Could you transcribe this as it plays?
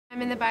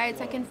I'm in the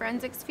biotech and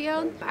forensics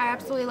field. I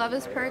absolutely love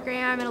this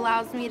program. It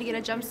allows me to get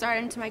a jump start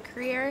into my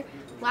career.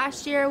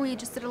 Last year we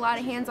just did a lot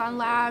of hands-on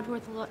lab,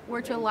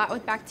 worked a lot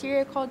with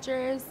bacteria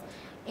cultures,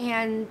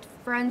 and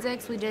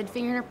forensics. We did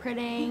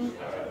fingerprinting,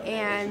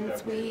 and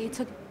we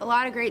took a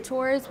lot of great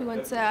tours. We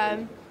went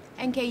to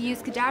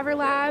NKU's cadaver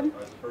lab,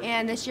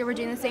 and this year we're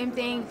doing the same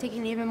thing,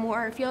 taking even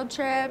more field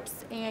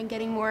trips and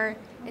getting more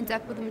in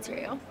depth with the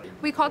material.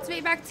 We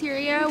cultivate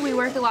bacteria. We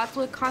work a lot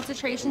with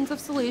concentrations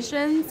of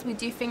solutions. We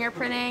do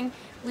fingerprinting.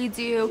 We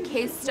do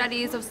case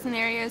studies of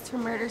scenarios for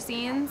murder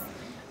scenes.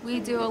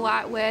 We do a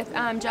lot with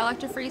gel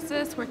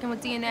electrophoresis, working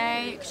with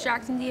DNA,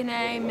 extracting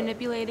DNA,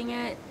 manipulating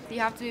it. You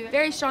have to be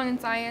very strong in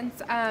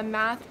science.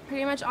 Math,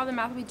 pretty much all the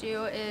math we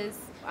do is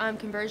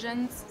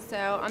conversions,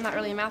 so I'm not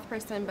really a math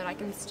person, but I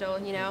can still,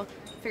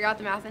 figure out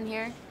the math in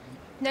here.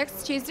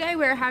 Next Tuesday,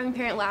 we're having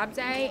Parent Lab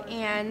Day,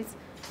 and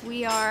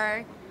we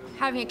are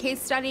having a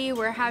case study.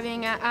 We're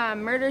having a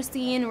murder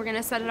scene. We're going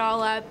to set it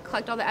all up,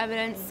 collect all the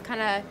evidence,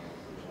 kind of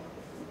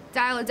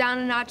dial it down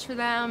a notch for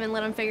them and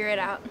let them figure it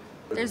out.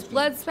 There's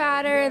blood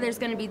spatter, there's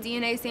going to be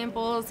DNA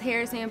samples,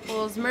 hair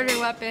samples, murder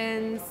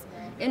weapons,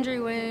 injury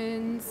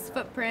wounds,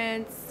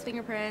 footprints,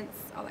 fingerprints,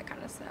 all that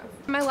kind of stuff.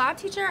 My lab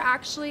teacher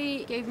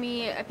actually gave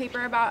me a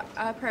paper about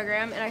a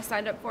program, and I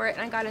signed up for it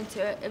and I got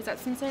into it. It was at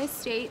Cincinnati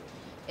State.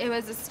 It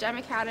was a STEM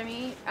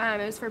academy.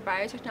 It was for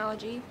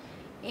biotechnology.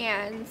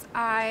 And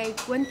I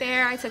went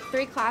there, I took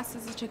 3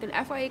 classes. I took an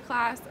FYE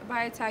class, a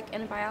biotech,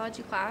 and a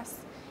biology class.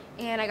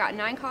 And I got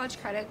 9 college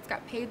credits,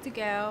 got paid to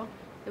go.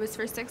 It was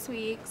for 6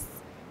 weeks.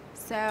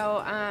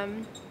 So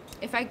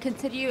if I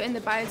continue in the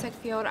biotech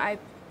field, I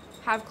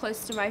have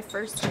close to my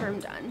first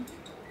term done.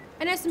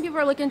 I know some people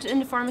are looking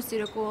into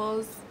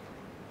pharmaceuticals,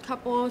 a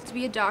couple to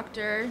be a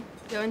doctor,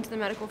 go into the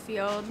medical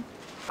field.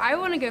 I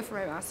want to go for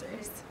my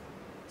master's.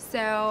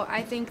 So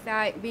I think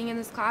that being in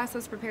this class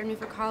has prepared me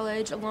for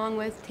college, along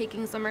with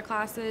taking summer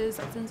classes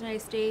at Cincinnati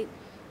State.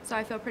 So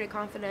I feel pretty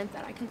confident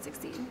that I can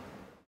succeed.